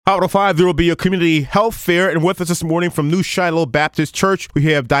Out of 5, there will be a community health fair, and with us this morning from New Shiloh Baptist Church, we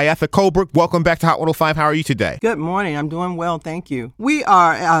have Diatha Colbrook. Welcome back to Hot 105. How are you today? Good morning. I'm doing well, thank you. We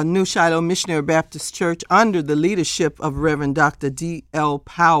are New Shiloh Missionary Baptist Church under the leadership of Reverend Dr. D.L.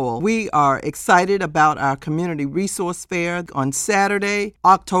 Powell. We are excited about our community resource fair on Saturday,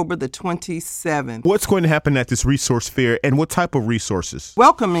 October the 27th. What's going to happen at this resource fair, and what type of resources?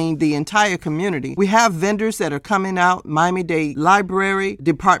 Welcoming the entire community. We have vendors that are coming out: Miami-Dade Library,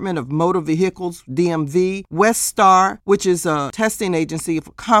 Department of Motor Vehicles, DMV, West Star, which is a testing agency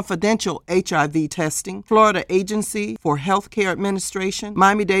for confidential HIV testing, Florida Agency for Healthcare Administration,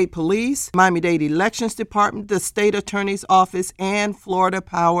 Miami-Dade Police, Miami-Dade Elections Department, the State Attorney's Office, and Florida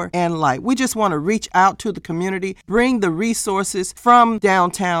Power and Light. We just want to reach out to the community, bring the resources from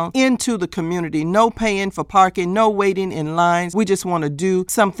downtown into the community. No paying for parking, no waiting in lines. We just want to do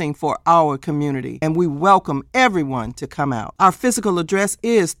something for our community, and we welcome everyone to come out. Our physical address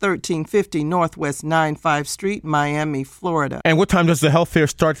is 1350 Northwest 95th Street, Miami, Florida. And what time does the health fair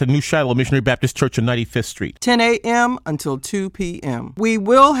start at the New Shiloh Missionary Baptist Church on 95th Street? 10 a.m. until 2 p.m. We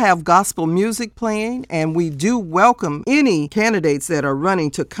will have gospel music playing, and we do welcome any candidates that are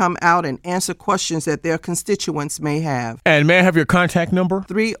running to come out and answer questions that their constituents may have. And may I have your contact number?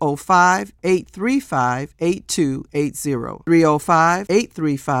 305-835-8280.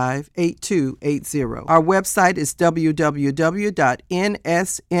 305-835-8280. Our website is www.nsmbc.net.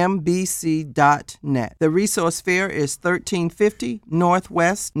 The resource fair is 1350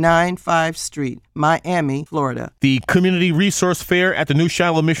 Northwest 95th Street, Miami, Florida. The Community Resource Fair at the New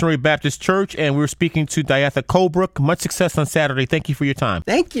Shiloh Missionary Baptist Church, and we're speaking to Diatha Colbrook. Much success on Saturday. Thank you for your time.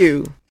 Thank you.